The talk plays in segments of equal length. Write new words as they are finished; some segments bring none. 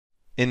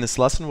In this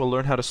lesson, we'll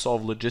learn how to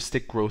solve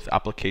logistic growth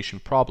application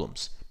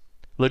problems.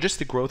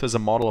 Logistic growth is a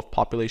model of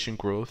population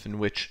growth in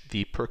which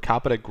the per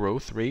capita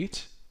growth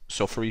rate,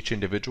 so for each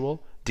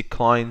individual,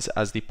 declines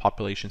as the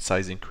population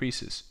size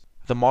increases.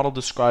 The model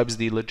describes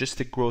the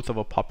logistic growth of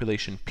a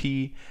population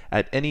P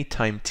at any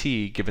time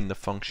t given the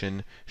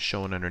function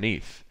shown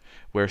underneath,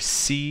 where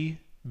C,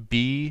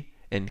 B,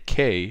 and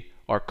K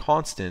are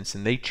constants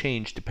and they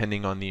change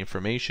depending on the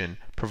information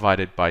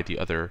provided by the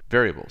other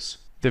variables.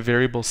 The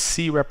variable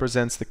C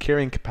represents the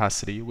carrying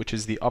capacity, which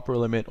is the upper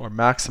limit or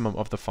maximum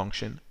of the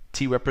function.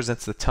 T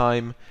represents the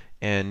time,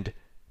 and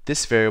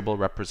this variable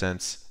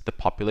represents the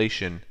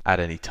population at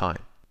any time.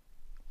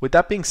 With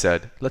that being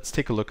said, let's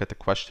take a look at the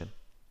question.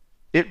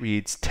 It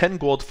reads, 10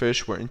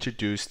 goldfish were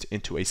introduced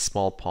into a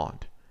small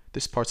pond.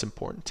 This part's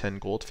important, 10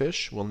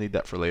 goldfish. We'll need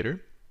that for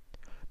later.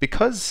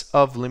 Because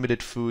of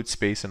limited food,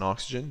 space, and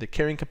oxygen, the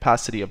carrying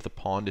capacity of the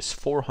pond is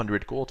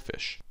 400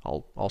 goldfish.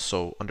 I'll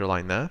also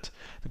underline that.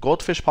 The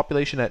goldfish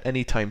population at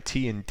any time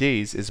t in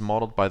days is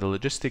modeled by the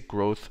logistic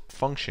growth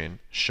function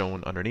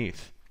shown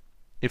underneath.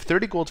 If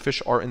 30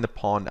 goldfish are in the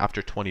pond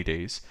after 20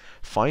 days,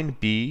 find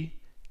B,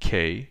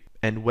 K,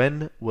 and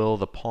when will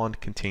the pond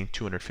contain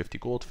 250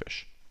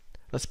 goldfish?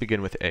 Let's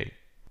begin with A.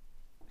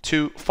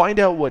 To find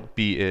out what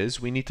B is,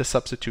 we need to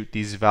substitute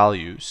these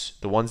values,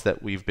 the ones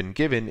that we've been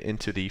given,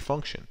 into the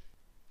function.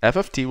 F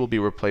of t will be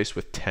replaced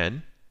with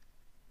 10.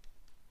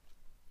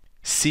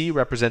 C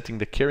representing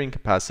the carrying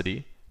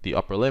capacity, the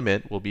upper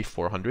limit, will be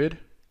 400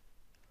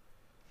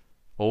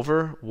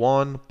 over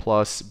 1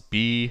 plus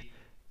B,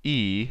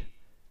 E,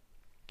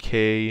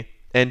 K,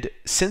 and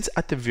since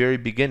at the very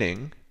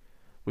beginning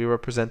we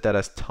represent that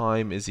as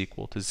time is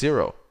equal to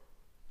 0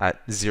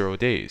 at 0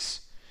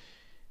 days,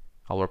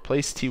 I'll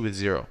replace t with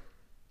 0.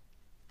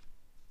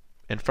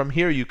 And from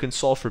here you can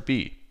solve for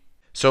b.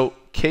 So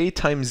k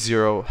times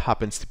 0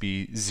 happens to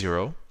be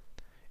 0.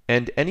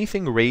 And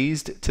anything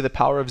raised to the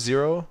power of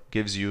 0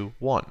 gives you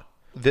 1.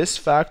 This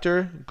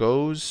factor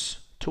goes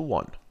to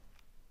 1,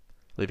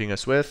 leaving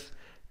us with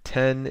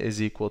 10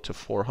 is equal to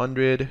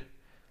 400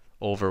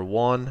 over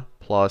 1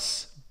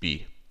 plus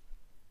b.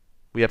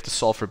 We have to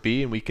solve for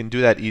b, and we can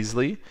do that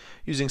easily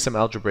using some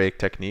algebraic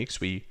techniques.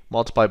 We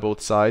multiply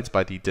both sides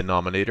by the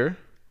denominator,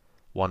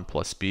 1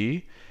 plus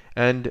b,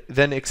 and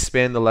then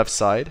expand the left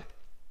side.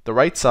 The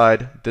right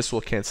side, this will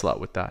cancel out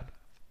with that.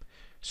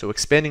 So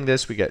expanding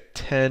this, we get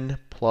 10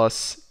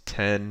 plus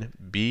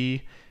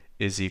 10b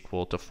is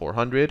equal to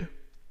 400.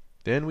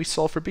 Then we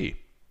solve for b.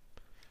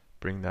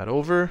 Bring that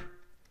over.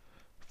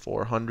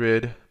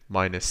 400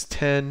 minus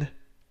 10,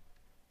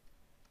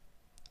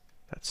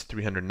 that's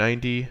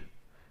 390.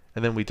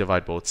 And then we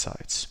divide both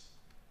sides.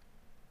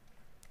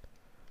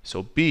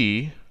 So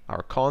b,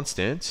 our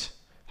constant,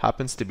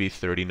 happens to be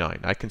 39.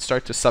 I can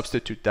start to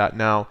substitute that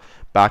now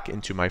back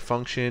into my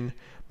function.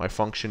 My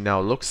function now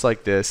looks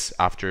like this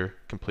after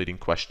completing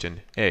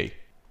question A.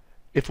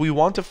 If we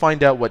want to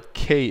find out what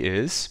k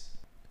is,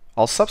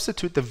 I'll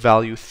substitute the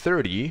value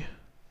 30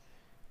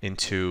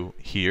 into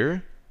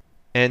here,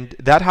 and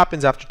that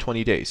happens after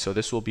 20 days, so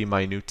this will be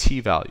my new t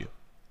value.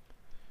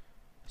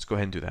 Let's go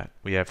ahead and do that.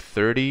 We have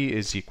 30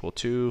 is equal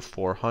to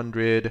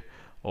 400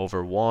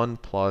 over 1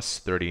 plus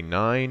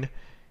 39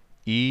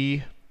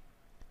 e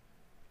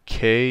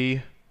k,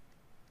 and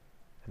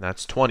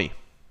that's 20.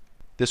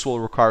 This will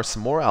require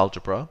some more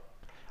algebra.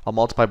 I'll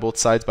multiply both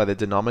sides by the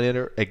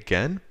denominator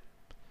again.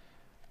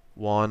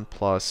 1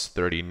 plus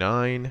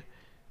 39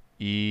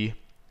 e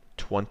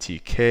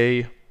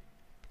 20k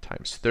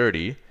times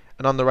 30.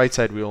 And on the right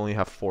side, we only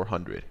have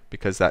 400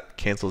 because that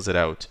cancels it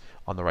out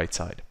on the right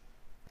side.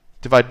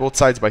 Divide both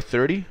sides by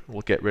 30.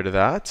 We'll get rid of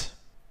that.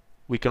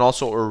 We can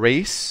also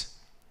erase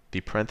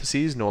the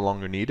parentheses, no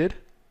longer needed.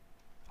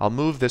 I'll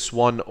move this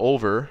 1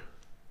 over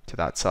to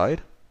that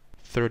side.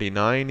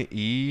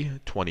 39e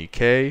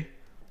 20k.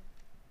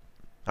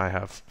 I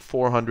have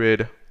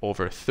 400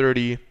 over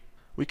 30.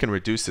 We can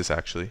reduce this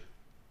actually.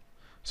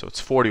 So it's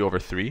 40 over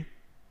 3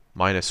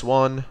 minus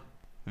 1.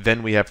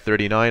 Then we have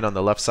 39 on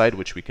the left side,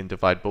 which we can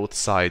divide both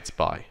sides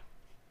by.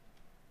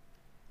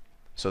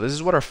 So this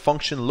is what our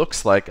function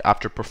looks like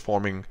after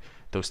performing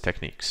those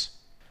techniques.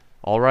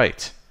 All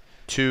right.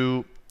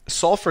 To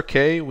solve for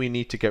k, we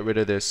need to get rid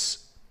of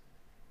this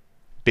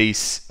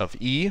base of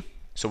e.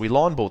 So we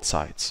ln both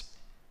sides.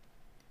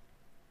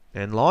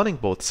 And lnning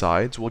both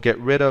sides, we'll get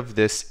rid of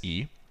this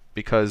e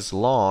because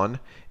ln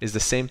is the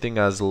same thing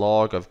as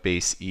log of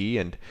base e.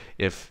 And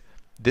if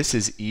this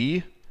is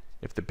e,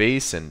 if the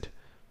base and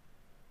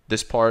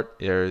this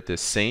part are the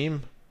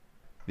same,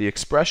 the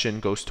expression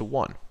goes to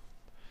 1.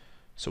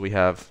 So we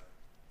have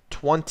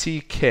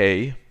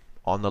 20k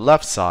on the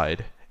left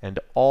side and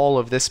all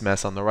of this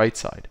mess on the right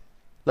side.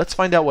 Let's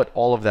find out what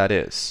all of that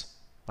is.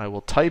 I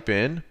will type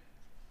in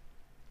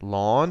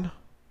ln,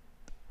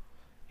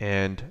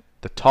 and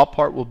the top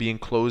part will be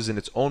enclosed in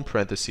its own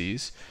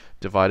parentheses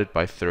divided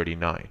by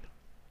 39.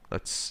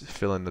 Let's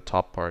fill in the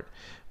top part.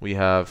 We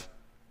have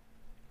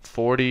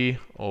 40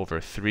 over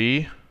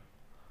 3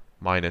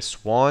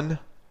 minus 1.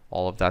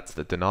 All of that's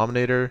the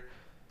denominator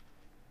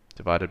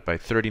divided by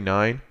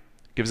 39.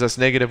 gives us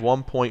negative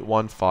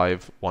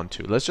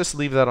 1.1512. Let's just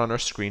leave that on our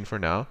screen for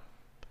now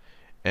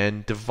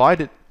and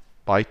divide it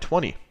by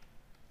 20.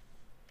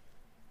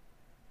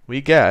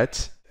 We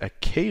get a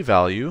k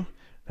value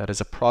that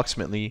is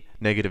approximately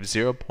negative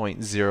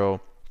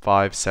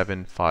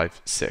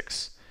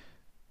 0.05756.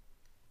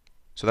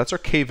 So that's our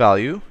k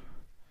value.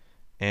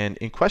 And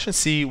in question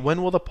C,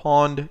 when will the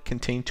pond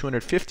contain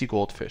 250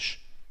 goldfish?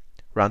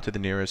 Round to the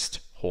nearest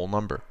whole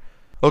number.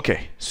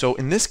 Okay, so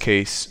in this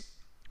case,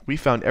 we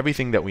found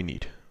everything that we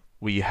need.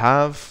 We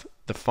have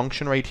the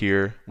function right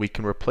here. We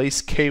can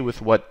replace k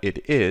with what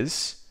it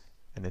is,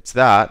 and it's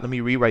that. Let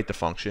me rewrite the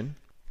function.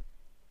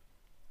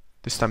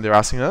 This time they're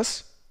asking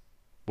us,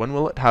 when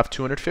will it have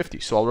 250?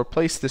 So I'll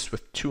replace this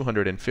with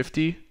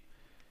 250,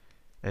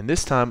 and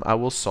this time I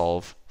will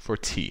solve for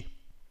t.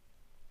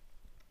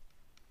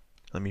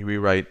 Let me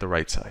rewrite the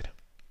right side.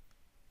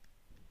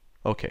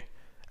 Okay,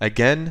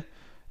 again,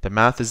 the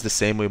math is the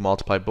same. We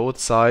multiply both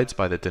sides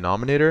by the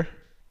denominator.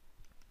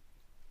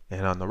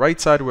 And on the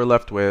right side, we're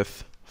left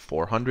with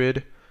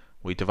 400.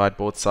 We divide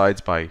both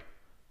sides by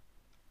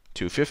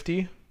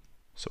 250.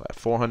 So at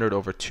 400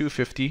 over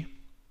 250.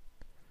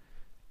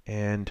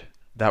 And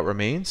that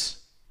remains.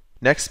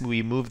 Next,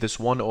 we move this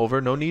 1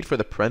 over. No need for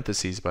the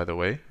parentheses, by the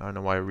way. I don't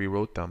know why I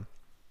rewrote them.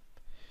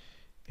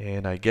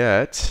 And I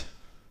get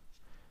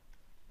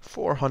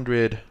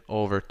 400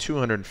 over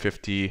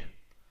 250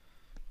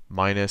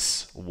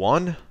 minus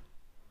 1.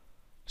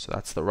 So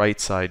that's the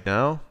right side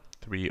now.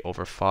 3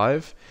 over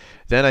 5.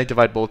 Then I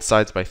divide both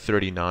sides by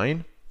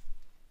 39.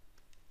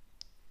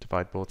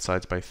 Divide both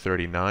sides by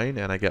 39.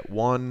 And I get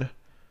 1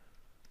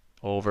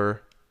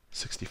 over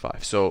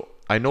 65. So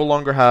I no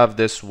longer have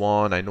this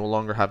 1. I no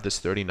longer have this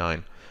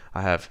 39.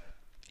 I have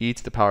e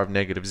to the power of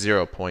negative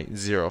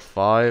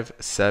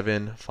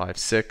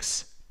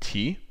 0.05756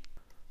 t.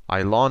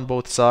 I ln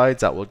both sides.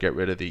 That will get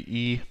rid of the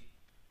e.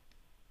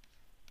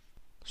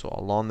 So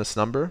I'll ln this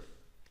number.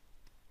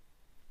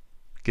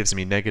 Gives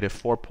me negative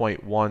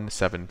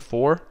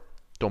 4.174.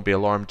 Don't be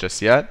alarmed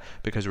just yet,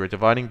 because we're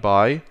dividing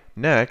by,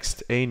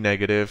 next, a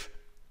negative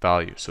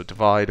value. So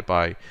divide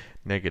by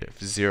negative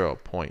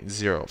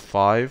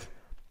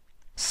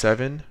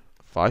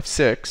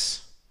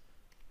 0.05756,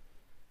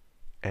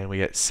 and we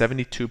get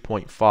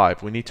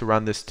 72.5. We need to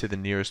round this to the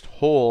nearest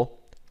whole,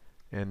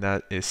 and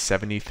that is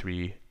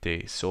 73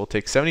 days. So it'll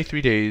take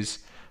 73 days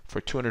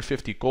for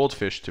 250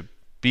 goldfish to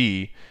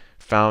be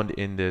found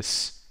in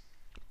this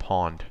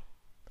pond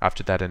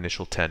after that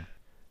initial 10.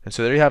 And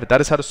so there you have it.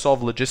 That is how to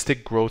solve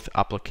logistic growth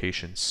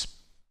applications.